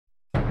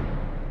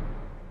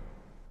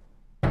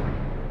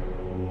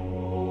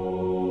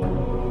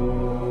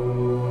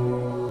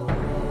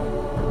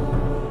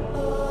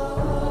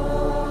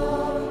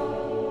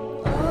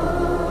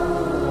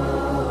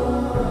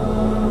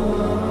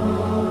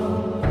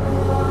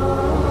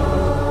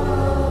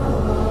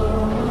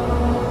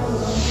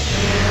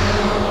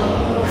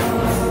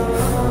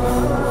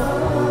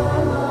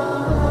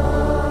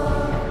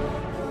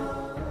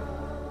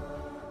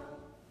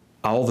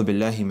أعوذ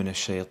بالله من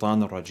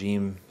الشيطان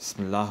الرجيم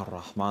بسم الله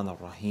الرحمن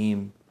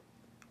الرحيم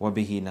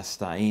وبه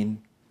نستعين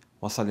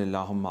وصل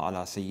اللهم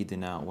على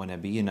سيدنا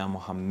ونبينا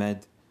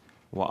محمد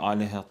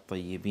وآله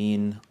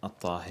الطيبين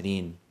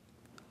الطاهرين.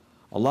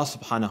 Allah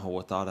subhanahu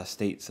wa ta'ala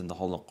states in the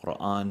Holy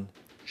Quran,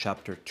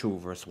 chapter 2,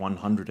 verse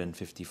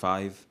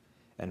 155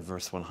 and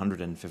verse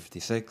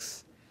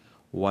 156,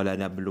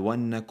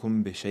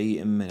 وَلَنَبْلُوَنَّكُمْ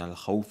بِشَيْءٍ مِّنَ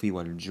الْخَوْفِ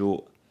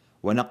وَالْجُوعِ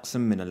وَنَقْصٍ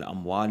مِّنَ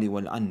الْأَمْوَالِ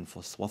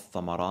وَالْأَنفُسِ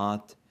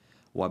وَالثَّمَرَاتِ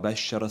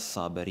وَبَشِّرِ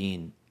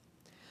الصَّابِرِينَ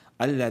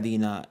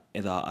الَّذِينَ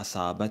إِذَا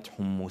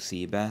أَصَابَتْهُم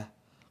مُّصِيبَةٌ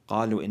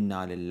قَالُوا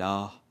إِنَّا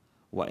لِلَّهِ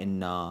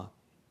وَإِنَّا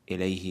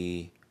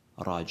إِلَيْهِ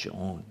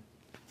راجعون.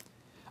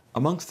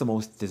 Amongst the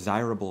most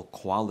desirable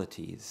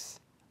qualities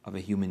of a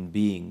human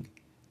being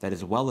that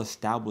is well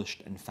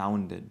established and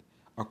founded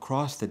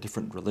across the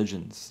different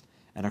religions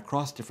and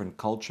across different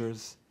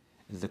cultures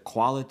is the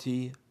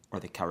quality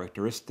or the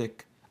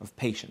characteristic of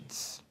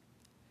patience.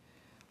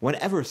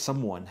 Whenever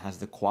someone has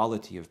the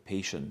quality of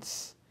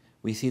patience,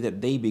 we see that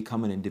they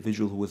become an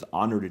individual who is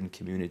honored in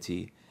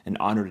community and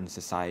honored in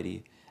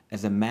society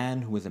as a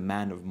man who is a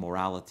man of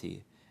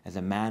morality, as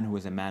a man who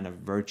is a man of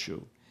virtue,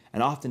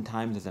 and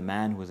oftentimes as a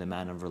man who is a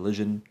man of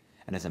religion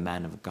and as a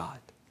man of God.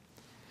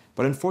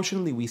 But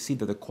unfortunately, we see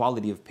that the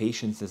quality of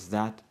patience is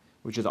that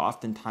which is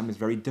oftentimes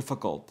very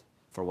difficult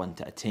for one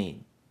to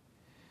attain.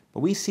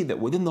 But we see that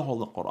within the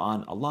Holy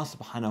Quran, Allah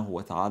subhanahu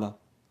wa ta'ala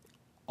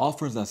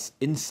offers us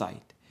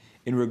insight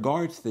in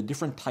regards to the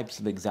different types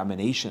of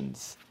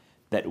examinations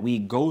that we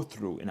go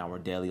through in our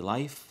daily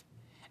life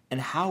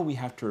and how we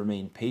have to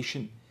remain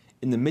patient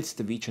in the midst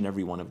of each and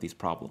every one of these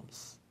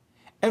problems.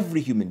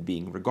 Every human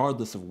being,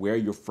 regardless of where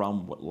you're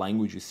from, what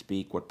language you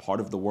speak, what part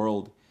of the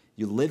world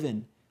you live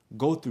in,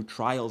 go through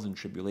trials and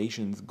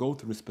tribulations, go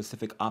through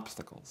specific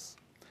obstacles.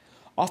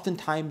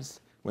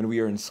 Oftentimes, when we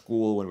are in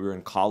school, when we are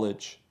in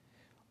college,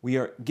 we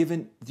are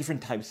given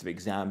different types of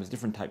exams,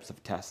 different types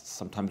of tests.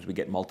 Sometimes we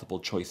get multiple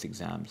choice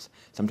exams.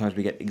 Sometimes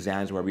we get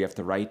exams where we have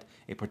to write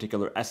a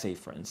particular essay,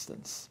 for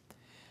instance.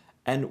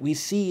 And we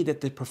see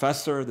that the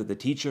professor, that the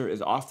teacher is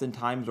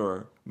oftentimes,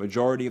 or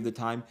majority of the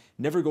time,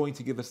 never going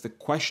to give us the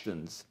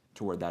questions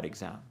toward that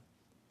exam.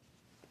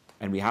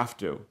 And we have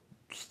to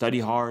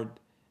study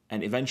hard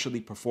and eventually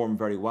perform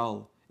very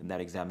well in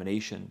that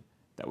examination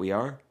that we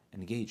are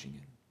engaging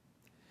in.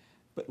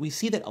 But we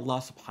see that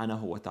Allah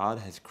subhanahu wa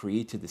ta'ala has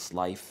created this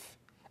life,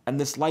 and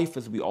this life,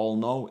 as we all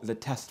know, is a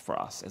test for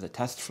us, is a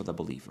test for the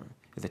believer,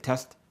 is a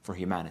test for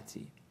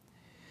humanity.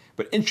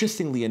 But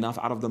interestingly enough,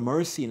 out of the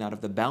mercy and out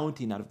of the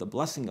bounty and out of the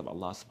blessing of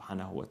Allah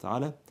subhanahu wa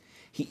ta'ala,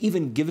 He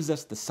even gives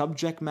us the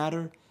subject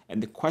matter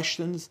and the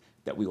questions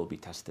that we will be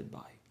tested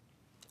by.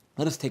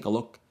 Let us take a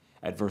look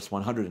at verse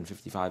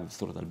 155 of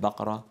Surah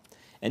Al-Baqarah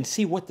and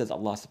see what does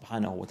Allah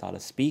subhanahu wa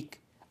ta'ala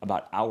speak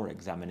about our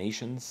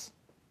examinations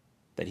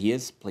that He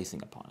is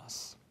placing upon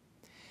us.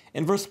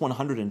 In verse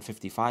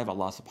 155,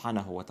 Allah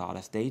subhanahu wa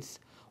ta'ala states,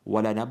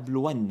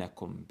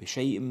 وَلَنَبْلُوَنَّكُمْ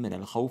بِشَيْءٍ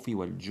مِّنَ الْخَوْفِ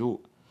وَالْجُوعِ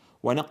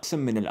وَنَقْصٍ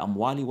مِّنَ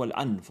الْأَمْوَالِ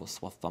وَالْأَنفُسِ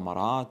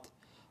وَالثَّمَرَاتِ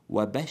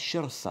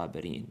وَبَشِّرِ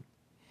الصَّابِرِينَ.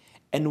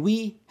 And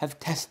we have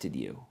tested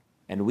you,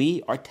 and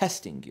we are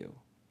testing you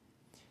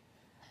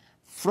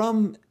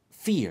from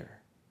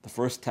fear. The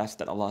first test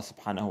that Allah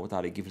subhanahu wa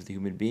ta'ala gives the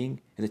human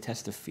being is a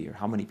test of fear.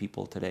 How many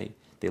people today,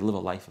 they live a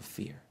life of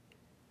fear?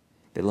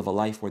 They live a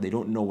life where they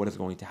don't know what is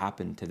going to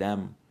happen to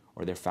them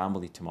or their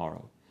family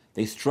tomorrow.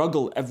 They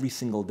struggle every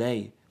single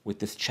day with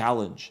this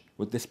challenge,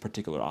 with this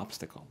particular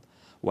obstacle.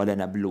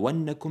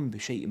 وَلَنَبْلُوَنَّكُمْ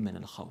بِشَيْءٍ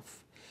مِّنَ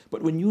الْخَوْفِ.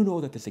 But when you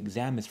know that this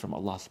exam is from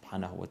Allah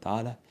subhanahu wa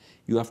ta'ala,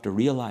 you have to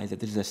realize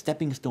that this is a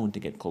stepping stone to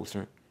get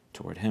closer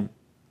toward Him.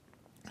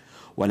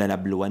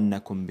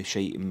 وَلَنَبْلُوَنَّكُمْ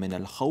بِشَيْءٍ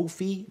مِّنَ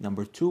الْخَوْفِ.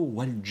 Number 2,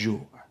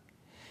 وَالْجُوعِ.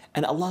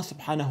 And Allah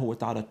subhanahu wa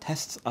ta'ala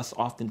tests us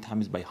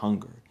oftentimes by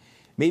hunger.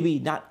 Maybe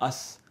not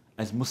us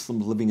as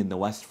Muslims living in the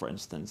West, for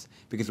instance,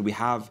 because we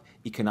have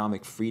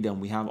economic freedom,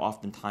 we have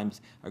oftentimes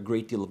a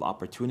great deal of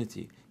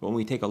opportunity. But when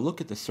we take a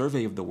look at the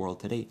survey of the world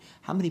today,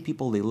 how many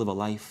people, they live a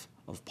life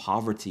of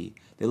poverty,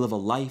 they live a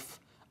life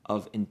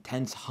of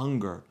intense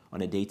hunger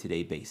on a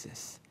day-to-day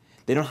basis.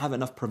 They don't have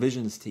enough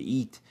provisions to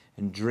eat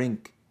and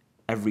drink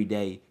every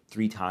day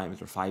 3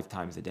 times or 5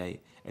 times a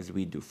day as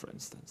we do, for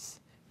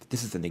instance. But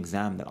this is an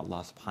exam that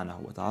Allah subhanahu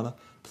wa ta'ala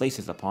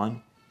places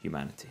upon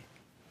humanity.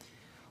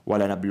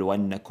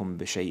 وَلَنَبْلُوَنَّكُمْ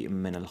بِشَيْءٍ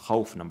مِّنَ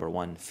الْخَوْفِ. Number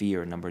 1,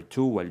 fear. Number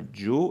 2,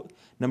 وَالْجُوعِ.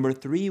 Number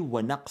 3,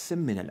 وَنَقْصٍ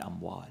مِّنَ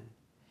الْأَمْوَالِ.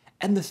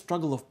 And the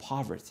struggle of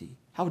poverty.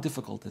 How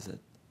difficult is it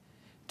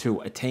to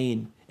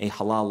attain a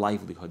halal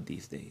livelihood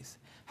these days?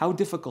 How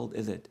difficult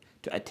is it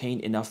to attain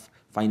enough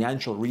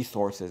financial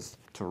resources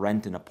to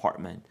rent an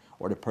apartment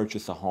or to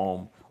purchase a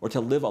home or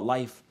to live a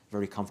life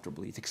very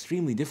comfortably? It's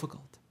extremely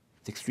difficult.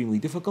 It's extremely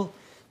difficult,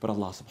 but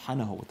Allah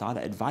subhanahu wa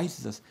ta'ala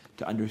advises us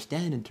to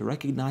understand and to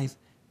recognize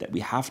that we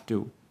have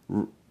to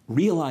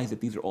realize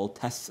that these are all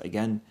tests,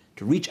 again,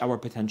 to reach our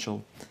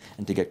potential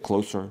and to get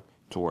closer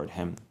toward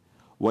Him.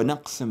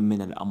 وَنَقْسٍ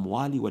مِّنَ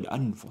الْأَمْوَالِ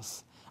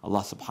وَالْأَنفُسِ.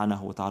 Allah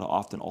subhanahu wa ta'ala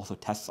often also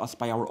tests us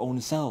by our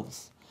own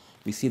selves.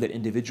 We see that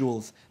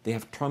individuals, they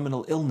have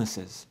terminal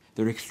illnesses.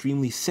 they're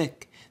extremely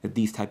sick, that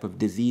these type of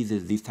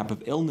diseases, these type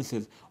of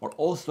illnesses are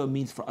also a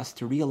means for us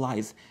to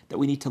realize that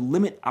we need to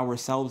limit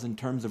ourselves in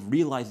terms of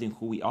realizing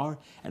who we are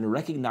and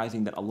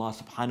recognizing that Allah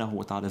subhanahu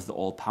wa ta'ala is the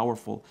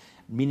all-powerful,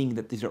 meaning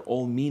that these are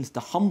all means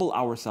to humble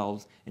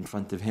ourselves in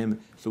front of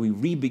Him, so we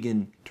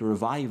re-begin to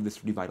revive this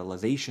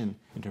revitalization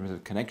in terms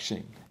of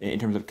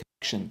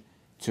connection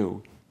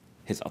to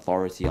His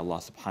authority, Allah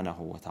subhanahu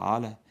wa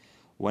ta'ala.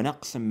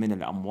 وَنَقْسٍ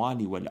مِّنَ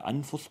الْأَمْوَالِ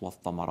وَالْأَنفُسِ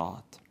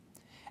وَالثَّمَرَاتِ.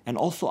 And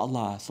also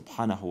Allah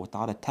subhanahu wa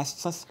ta'ala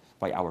tests us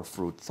by our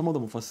fruit. Some of the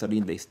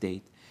Mufassirin, they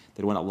state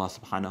that when Allah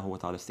subhanahu wa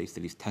ta'ala states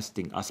that He's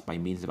testing us by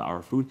means of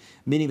our fruit,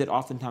 meaning that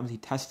oftentimes He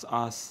tests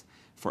us,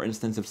 for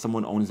instance, if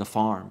someone owns a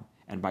farm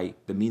and by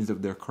the means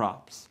of their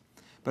crops.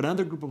 But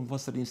another group of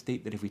Mufassirin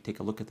state that if we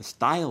take a look at the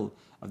style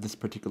of this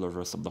particular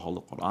verse of the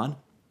Holy Quran,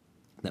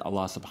 that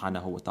Allah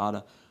subhanahu wa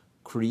ta'ala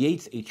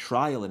creates a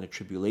trial and a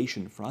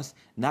tribulation for us,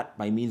 not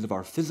by means of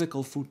our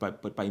physical fruit,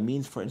 but by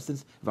means, for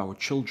instance, of our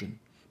children,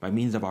 by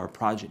means of our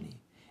progeny.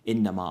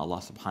 Innama, Allah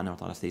subhanahu wa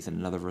ta'ala states in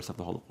another verse of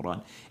the Holy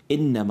Quran,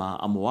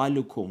 Innama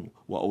amwalukum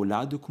wa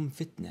awladukum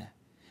fitna.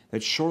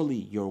 That surely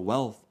your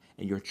wealth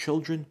and your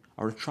children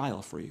are a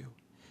trial for you.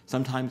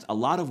 Sometimes a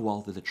lot of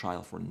wealth is a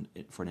trial for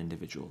an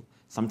individual.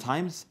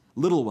 Sometimes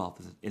little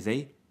wealth is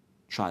a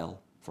trial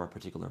for a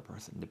particular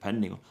person,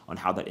 depending on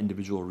how that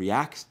individual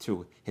reacts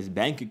to his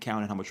bank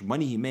account and how much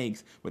money he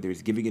makes, whether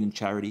he's giving it in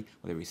charity,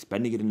 whether he's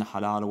spending it in a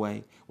halal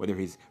way, whether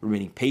he's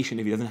remaining patient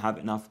if he doesn't have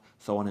enough,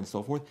 so on and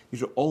so forth.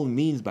 These are all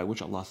means by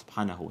which Allah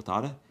subhanahu wa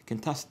ta'ala can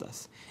test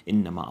us.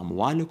 إِنَّمَا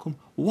أَمْوَالُكُمْ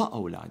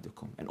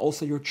وَأَوْلَادُكُمْ. And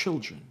also your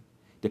children,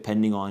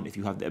 depending on if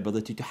you have the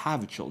ability to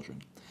have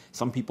children.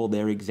 Some people,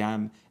 their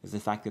exam is the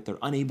fact that they're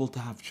unable to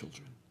have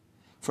children.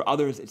 For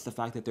others, it's the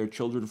fact that their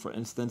children, for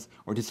instance,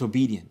 are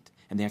disobedient,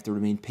 and they have to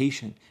remain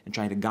patient and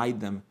trying to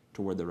guide them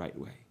toward the right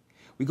way.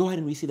 We go ahead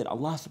and we see that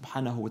Allah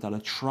subhanahu wa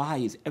ta'ala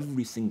tries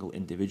every single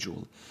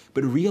individual,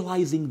 but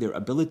realizing their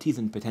abilities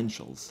and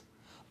potentials.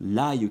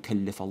 لا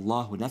يكلف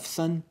الله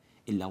نفسا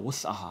إلا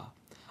وسعها.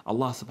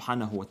 Allah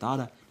subhanahu wa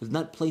ta'ala does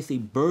not place a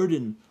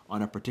burden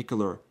on a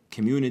particular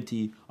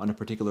community, on a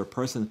particular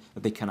person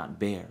that they cannot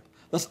bear.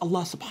 Thus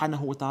Allah subhanahu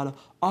wa ta'ala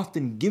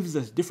often gives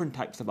us different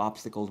types of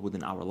obstacles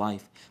within our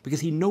life because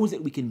He knows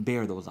that we can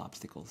bear those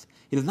obstacles.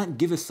 He does not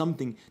give us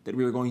something that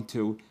we are going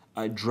to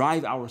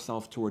drive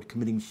ourselves toward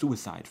committing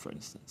suicide, for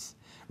instance.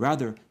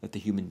 Rather, that the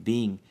human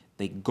being,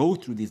 they go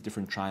through these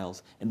different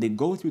trials and they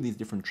go through these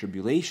different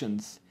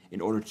tribulations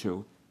in order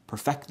to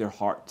perfect their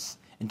hearts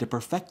and to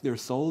perfect their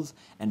souls,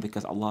 and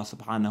because Allah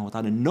subhanahu wa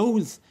ta'ala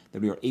knows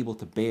that we are able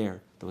to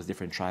bear those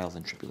different trials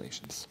and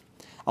tribulations.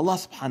 Allah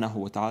subhanahu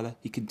wa ta'ala,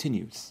 He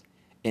continues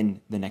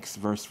in the next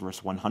verse,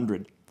 verse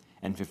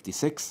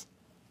 156.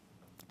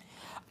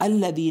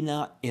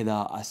 الَّذِينَ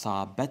إِذَا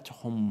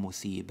أَصَابَتْهُمْ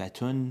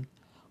مُصِيبَةٌ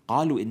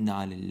قَالُوا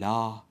إِنَّا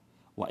لِلَّهِ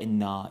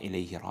وَإِنَّا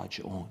إِلَيْهِ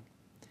رَاجِعُونَ.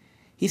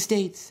 He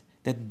states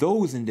that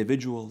those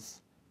individuals,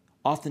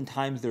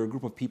 oftentimes they're a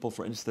group of people,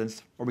 for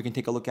instance, or we can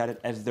take a look at it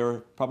as there are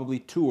probably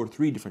 2 or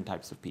 3 different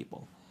types of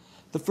people.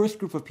 The first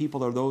group of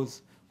people are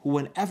those who,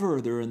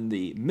 whenever they're in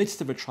the midst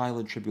of a trial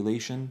and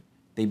tribulation,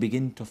 they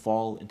begin to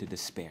fall into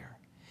despair.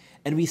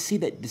 And we see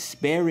that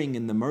despairing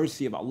in the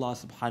mercy of Allah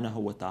subhanahu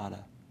wa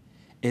ta'ala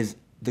is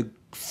the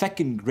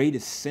second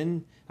greatest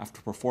sin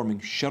after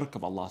performing shirk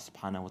of Allah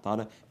subhanahu wa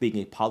ta'ala, being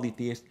a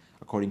polytheist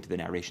according to the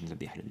narrations of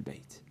the Ahlul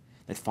Bayt.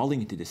 That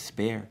falling into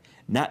despair,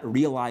 not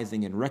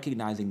realizing and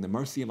recognizing the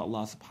mercy of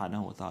Allah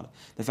subhanahu wa ta'ala,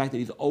 the fact that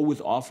He's always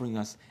offering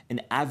us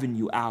an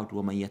avenue out.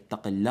 وَمَن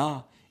يَتَّقِ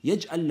اللَّهِ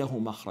يَجْعَلْ لَهُ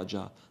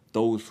مَخْرَجًا.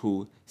 Those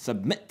who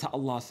submit to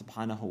Allah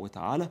subhanahu wa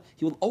ta'ala,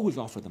 He will always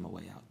offer them a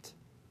way out.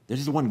 This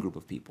is one group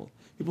of people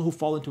who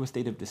fall into a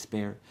state of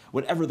despair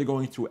whenever they're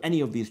going through any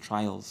of these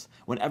trials,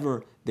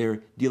 whenever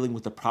they're dealing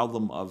with the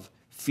problem of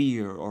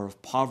fear or of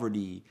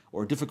poverty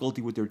or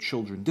difficulty with their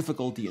children,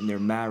 difficulty in their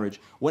marriage,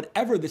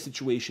 whatever the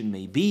situation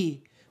may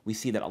be. We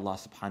see that Allah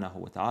subhanahu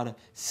wa ta'ala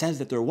says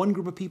that there are one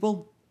group of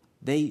people,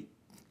 they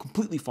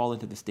completely fall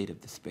into the state of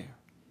despair.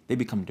 They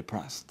become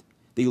depressed.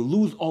 They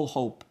lose all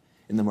hope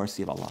in the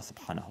mercy of Allah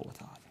subhanahu wa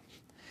ta'ala.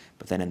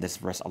 But then in this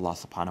verse, Allah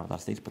subhanahu wa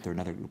ta'ala states, but there are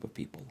another group of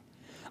people.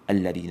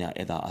 الَّذِينَ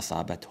إِذَا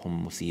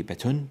أَصَابَتْهُمْ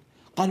مُصِيبَةٌ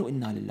قَالُوا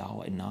إِنَّا لِلَّهِ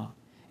وَإِنَّا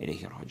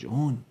إِلَيْهِ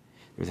رَاجِعُونَ.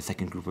 There's a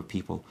second group of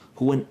people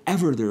who,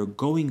 whenever they're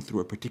going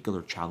through a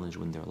particular challenge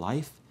in their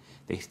life,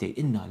 they state,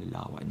 إِنَّا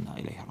لِلَّهِ وَإِنَّا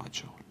إِلَيْهِ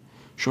رَاجِعُونَ.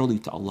 Surely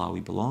to Allah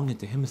we belong, and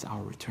to Him is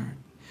our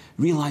return.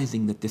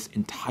 Realizing that this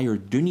entire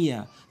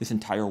dunya, this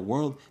entire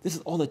world, this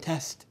is all a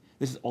test.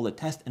 This is all a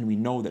test, and we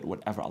know that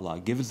whatever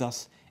Allah gives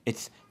us,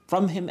 it's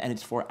from Him and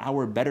it's for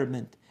our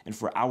betterment and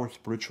for our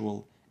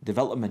spiritual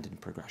development and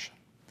progression.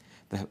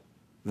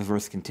 The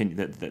verse continue.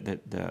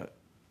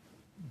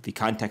 The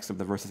context of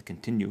the verses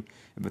continue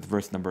with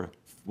verse number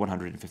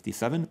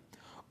 157.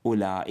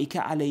 أولئك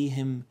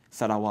عليهم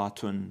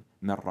صلوات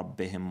من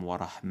ربهم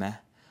ورحمة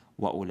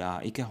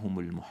وأولئك هم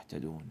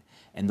المهتدون.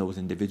 And those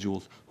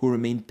individuals who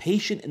remain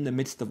patient in the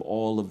midst of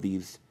all of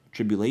these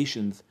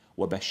tribulations,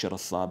 وبشر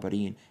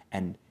الصابرين,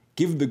 and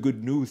give the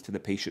good news to the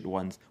patient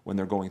ones when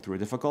they're going through a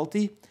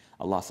difficulty.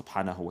 Allah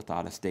subhanahu wa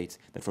ta'ala states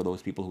that for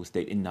those people who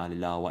state inna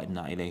lillahi wa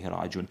inna ilayhi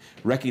rajiun,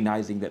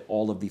 recognizing that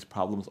all of these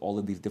problems, all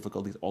of these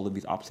difficulties, all of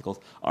these obstacles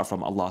are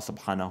from Allah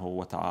subhanahu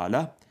wa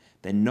ta'ala,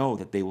 then know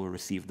that they will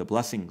receive the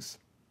blessings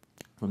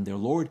from their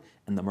Lord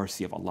and the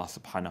mercy of Allah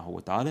subhanahu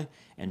wa ta'ala,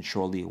 and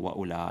surely wa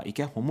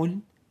ulaika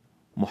humul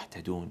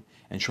muhtadun,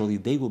 and surely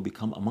they will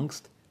become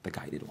amongst the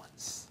guided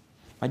ones.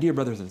 My dear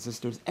brothers and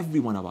sisters, every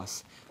one of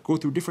us go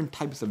through different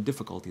types of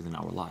difficulties in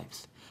our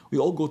lives. We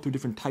all go through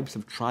different types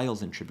of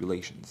trials and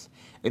tribulations.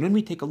 And when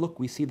we take a look,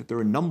 we see that there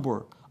are a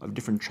number of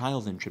different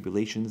trials and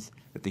tribulations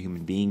that the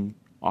human being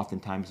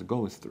oftentimes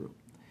goes through.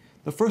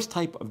 The first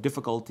type of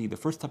difficulty, the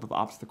first type of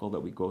obstacle that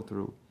we go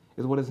through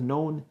is what is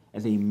known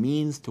as a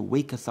means to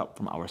wake us up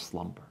from our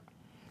slumber.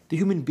 The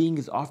human being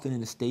is often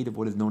in a state of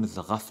what is known as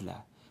the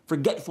ghafla,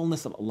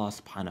 forgetfulness of Allah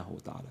subhanahu wa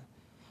ta'ala.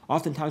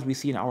 Oftentimes we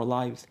see in our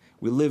lives,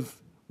 we live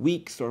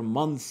weeks or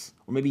months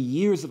or maybe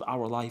years of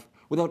our life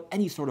without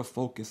any sort of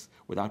focus,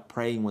 without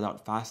praying,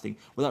 without fasting,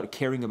 without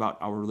caring about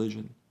our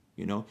religion.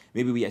 You know,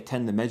 maybe we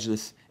attend the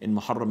majlis in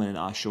Muharram and in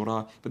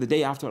Ashura, but the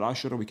day after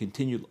Ashura we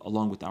continue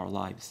along with our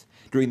lives.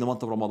 During the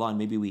month of Ramadan,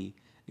 maybe we,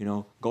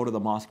 go to the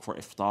mosque for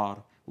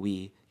iftar,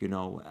 we,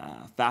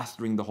 fast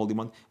during the holy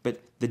month, but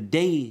the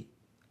day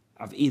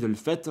of Eid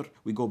al-Fitr,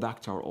 we go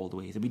back to our old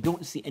ways. And we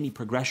don't see any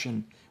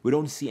progression, we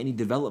don't see any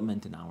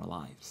development in our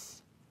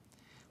lives.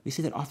 We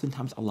see that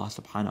oftentimes Allah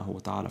subhanahu wa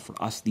ta'ala, for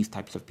us, these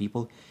types of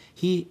people,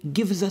 He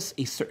gives us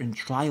a certain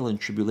trial and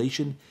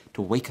tribulation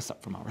to wake us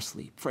up from our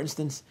sleep. For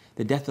instance,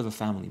 the death of a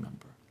family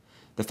member.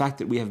 The fact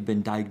that we have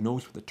been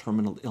diagnosed with a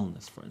terminal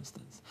illness, for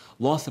instance.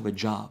 Loss of a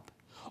job.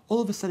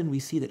 All of a sudden we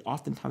see that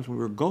oftentimes when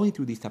we're going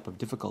through these type of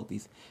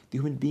difficulties, the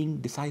human being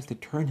decides to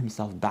turn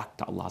himself back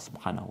to Allah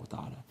subhanahu wa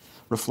ta'ala,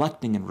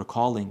 reflecting and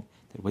recalling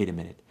that, wait a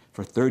minute,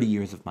 for 30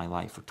 years of my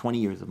life, for 20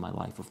 years of my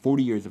life, for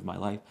 40 years of my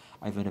life,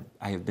 I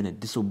have been a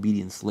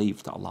disobedient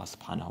slave to Allah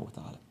subhanahu wa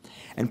ta'ala.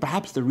 And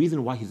perhaps the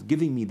reason why He's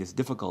giving me this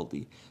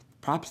difficulty,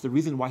 perhaps the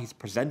reason why He's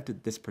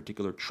presented this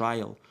particular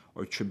trial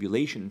or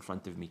tribulation in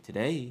front of me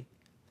today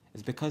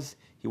is because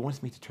He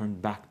wants me to turn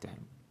back to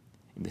Him.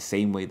 In the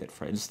same way that,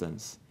 for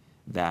instance,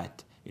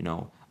 that,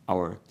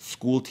 our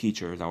school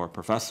teachers, our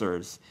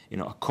professors,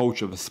 a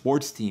coach of a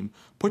sports team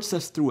puts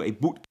us through a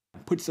boot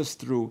camp, puts us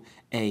through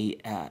a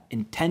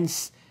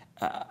intense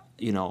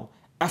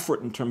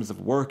effort in terms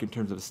of work, in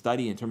terms of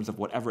study, in terms of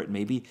whatever it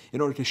may be, in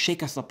order to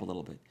shake us up a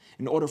little bit,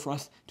 in order for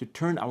us to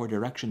turn our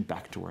direction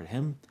back toward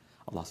Him.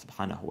 Allah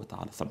subhanahu wa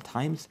ta'ala,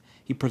 sometimes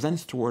He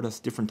presents toward us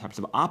different types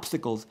of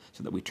obstacles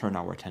so that we turn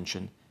our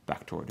attention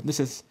back toward Him.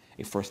 This is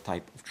a first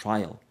type of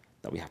trial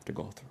that we have to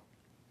go through.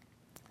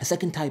 A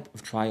second type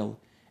of trial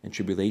and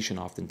tribulation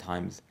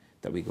oftentimes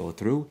that we go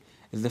through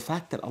is the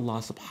fact that Allah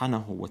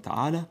subhanahu wa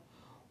ta'ala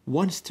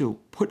wants to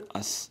put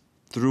us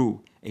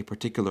through a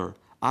particular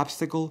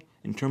obstacle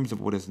in terms of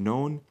what is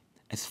known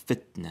as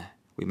fitna.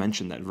 We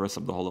mentioned that verse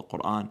of the Holy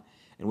Quran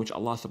in which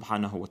Allah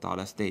subhanahu wa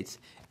ta'ala states,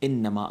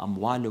 إِنَّمَا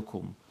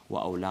أَمْوَالُكُمْ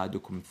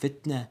وَأَوْلَادُكُمْ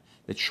fitna,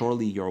 that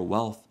surely your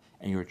wealth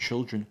and your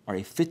children are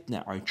a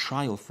fitna, are a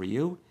trial for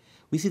you.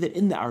 We see that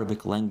in the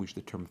Arabic language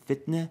the term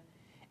fitna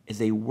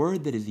is a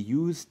word that is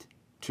used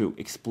to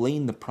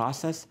explain the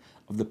process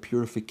of the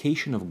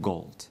purification of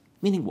gold.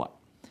 Meaning what?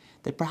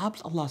 That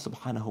perhaps Allah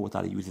subhanahu wa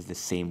ta'ala uses the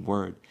same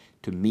word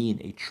to mean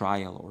a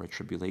trial or a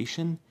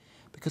tribulation,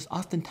 because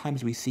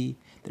oftentimes we see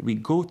that we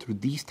go through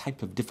these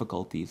types of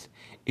difficulties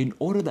in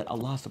order that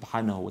Allah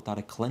subhanahu wa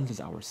ta'ala cleanses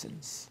our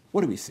sins.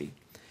 What do we see?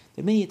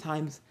 That many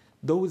times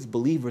those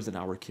believers in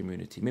our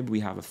community, maybe we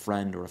have a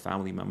friend or a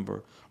family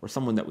member or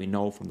someone that we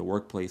know from the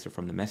workplace or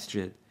from the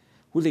masjid,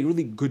 who's a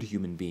really good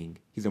human being.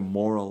 He's a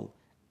moral,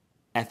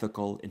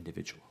 ethical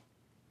individual.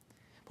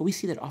 But we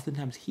see that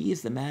oftentimes he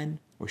is the man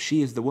or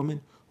she is the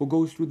woman who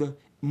goes through the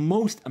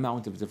most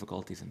amount of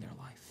difficulties in their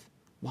life.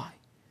 Why?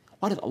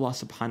 Why does Allah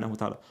subhanahu wa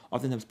ta'ala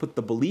oftentimes put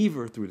the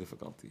believer through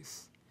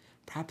difficulties?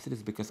 Perhaps it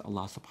is because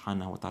Allah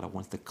subhanahu wa ta'ala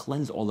wants to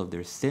cleanse all of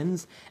their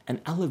sins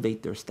and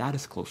elevate their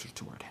status closer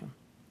toward Him.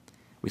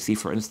 We see,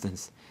 for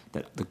instance,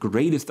 that the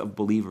greatest of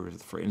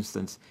believers, for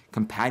instance,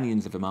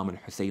 companions of Imam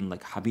al-Hussein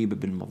like Habib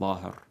ibn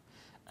Madahir,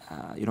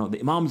 the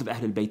Imams of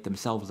Ahlul Bayt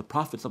themselves, the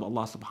Prophets of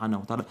Allah subhanahu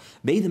wa ta'ala,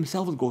 they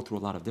themselves go through a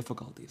lot of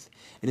difficulties.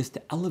 It is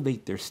to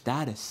elevate their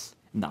status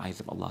in the eyes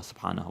of Allah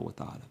subhanahu wa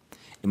ta'ala.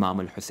 Imam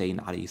al-Hussein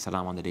alayhi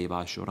salam on the day of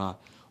Ashura,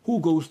 who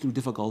goes through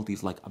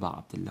difficulties like Aba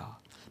Abdullah,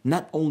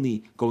 not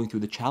only going through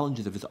the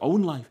challenges of his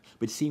own life,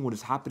 but seeing what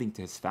is happening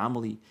to his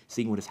family,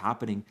 seeing what is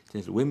happening to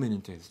his women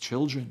and to his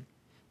children.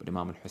 But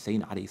Imam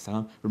al-Hussein alayhi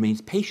salam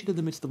remains patient in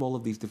the midst of all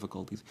of these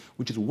difficulties,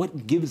 which is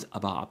what gives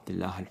Aba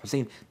Abdullah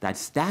al-Hussein that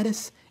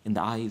status in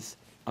the eyes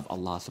of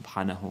Allah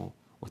subhanahu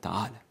wa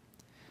ta'ala.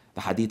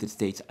 The hadith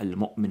states,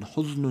 Al-mu'min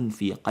huznun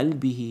fi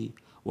qalbihi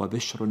wa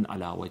bishrun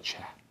ala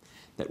wajhah.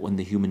 That when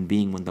the human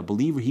being, when the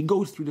believer, he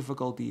goes through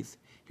difficulties,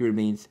 he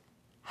remains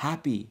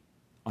happy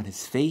on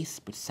his face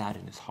but sad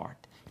in his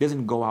heart. He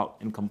doesn't go out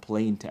and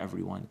complain to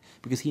everyone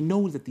because he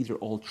knows that these are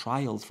all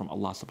trials from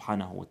Allah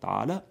subhanahu wa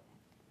ta'ala.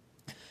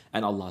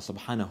 And Allah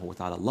subhanahu wa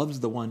ta'ala loves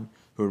the one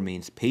who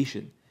remains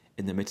patient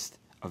in the midst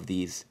of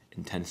these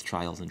intense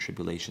trials and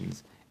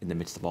tribulations in the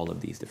midst of all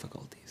of these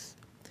difficulties.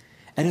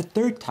 And a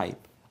third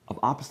type of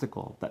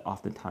obstacle that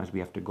oftentimes we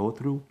have to go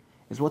through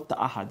is what the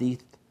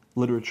ahadith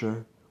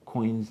literature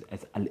coins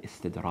as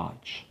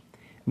al-istidraj,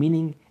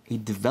 meaning a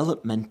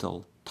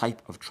developmental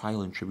type of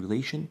trial and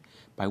tribulation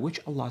by which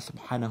Allah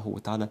subhanahu wa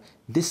ta'ala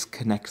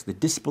disconnects the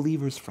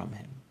disbelievers from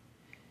Him.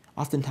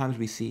 Oftentimes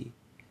we see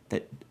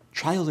that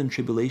trials and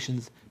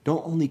tribulations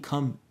don't only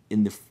come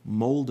in the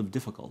mold of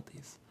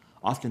difficulties,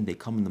 often they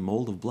come in the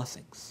mold of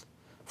blessings.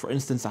 For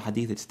instance, a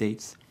hadith, it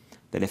states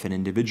that if an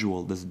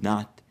individual does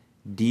not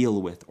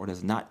deal with or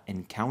does not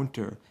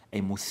encounter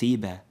a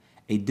musibah,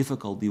 a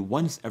difficulty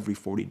once every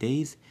 40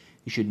 days,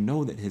 he should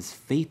know that his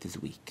faith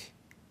is weak.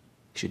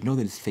 He should know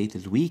that his faith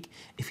is weak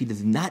if he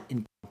does not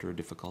encounter a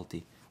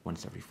difficulty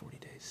once every 40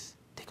 days.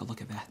 Take a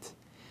look at that.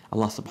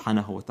 Allah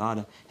subhanahu wa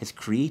ta'ala has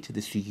created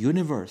this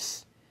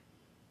universe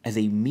as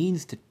a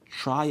means to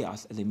try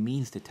us, as a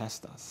means to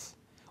test us.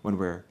 When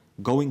we're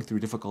going through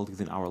difficulties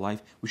in our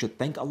life, we should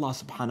thank Allah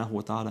subhanahu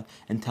wa ta'ala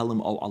and tell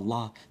Him, oh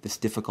Allah, this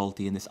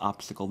difficulty and this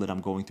obstacle that I'm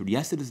going through,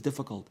 yes, it is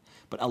difficult,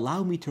 but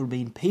allow me to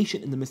remain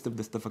patient in the midst of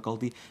this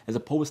difficulty, as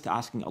opposed to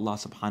asking Allah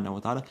subhanahu wa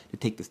ta'ala to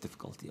take this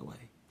difficulty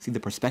away. See the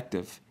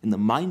perspective and the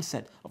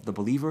mindset of the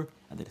believer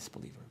and the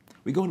disbeliever.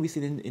 We go and we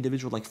see an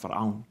individual like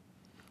Fir'aun.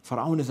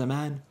 Fir'aun is a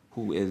man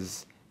who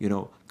is,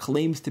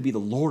 claims to be the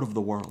Lord of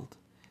the world.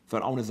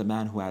 Fir'aun is a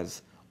man who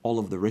has all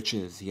of the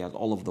riches, he has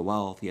all of the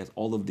wealth, he has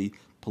all of the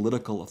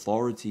political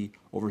authority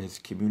over his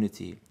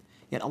community.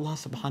 Yet Allah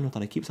subhanahu wa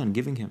ta'ala keeps on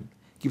giving him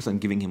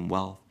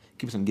wealth,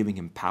 keeps on giving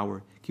him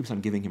power, keeps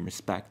on giving him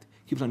respect,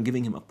 keeps on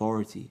giving him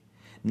authority.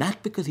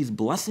 Not because he's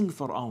blessing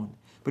Fir'aun,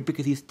 but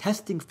because he's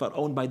testing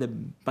Fir'aun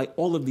by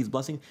all of these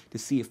blessings to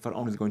see if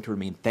Fir'aun is going to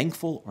remain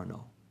thankful or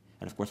no.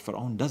 And of course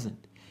Fir'aun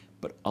doesn't.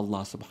 But Allah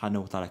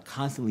subhanahu wa ta'ala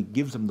constantly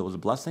gives him those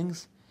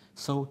blessings,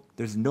 so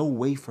there's no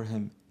way for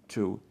him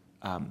to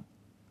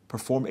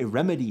perform a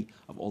remedy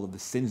of all of the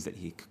sins that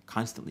he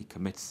constantly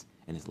commits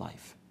in his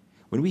life.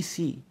 When we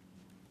see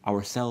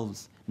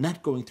ourselves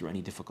not going through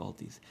any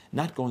difficulties,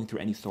 not going through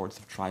any sorts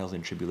of trials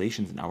and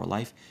tribulations in our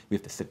life, we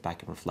have to sit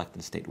back and reflect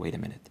and state, wait a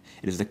minute.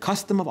 It is the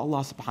custom of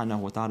Allah subhanahu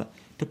wa ta'ala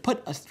to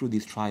put us through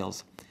these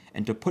trials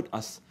and to put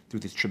us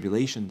through these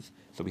tribulations.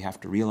 So we have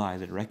to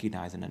realize and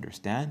recognize and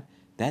understand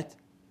that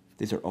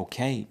these are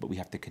okay, but we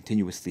have to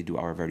continuously do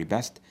our very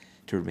best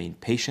to remain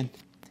patient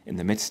in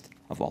the midst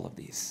of all of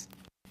these.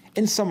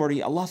 In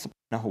summary, Allah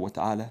subhanahu wa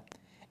ta'ala,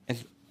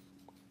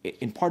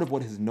 in part of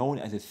what is known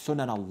as His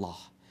Sunan Allah,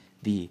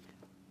 the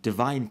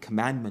divine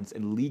commandments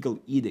and legal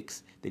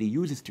edicts that He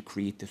uses to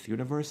create this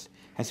universe,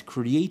 has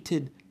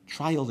created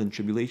trials and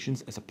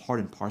tribulations as a part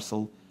and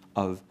parcel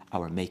of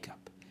our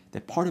makeup.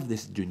 That part of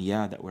this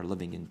dunya that we're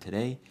living in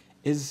today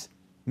is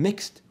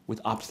mixed with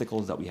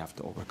obstacles that we have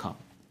to overcome.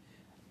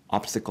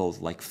 Obstacles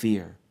like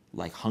fear,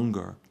 like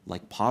hunger,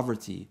 like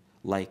poverty,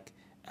 like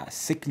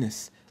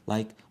sickness,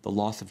 like the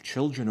loss of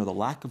children or the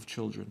lack of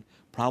children,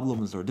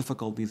 problems or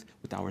difficulties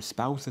with our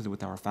spouses,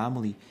 with our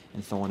family,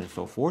 and so on and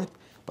so forth.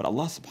 But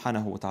Allah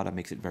subhanahu wa ta'ala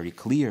makes it very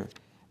clear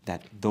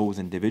that those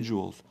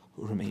individuals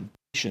who remain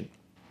patient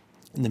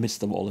in the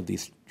midst of all of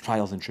these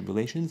trials and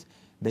tribulations,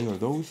 they are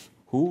those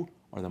who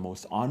are the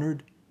most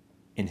honored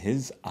in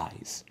His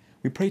eyes.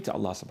 We pray to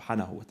Allah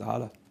subhanahu wa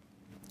ta'ala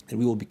that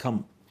we will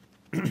become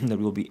that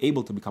we will be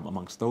able to become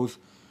amongst those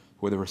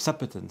who are the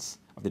recipients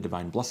of the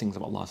divine blessings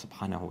of Allah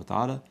subhanahu wa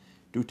ta'ala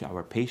due to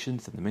our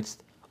patience in the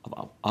midst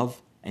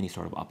of any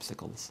sort of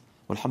obstacles.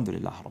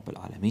 Walhamdulillah Rabbil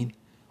Alameen.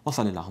 Wa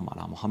sallallahu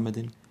ala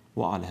Muhammadin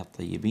wa alihi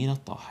at-tayyibin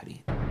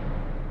at-tahirin.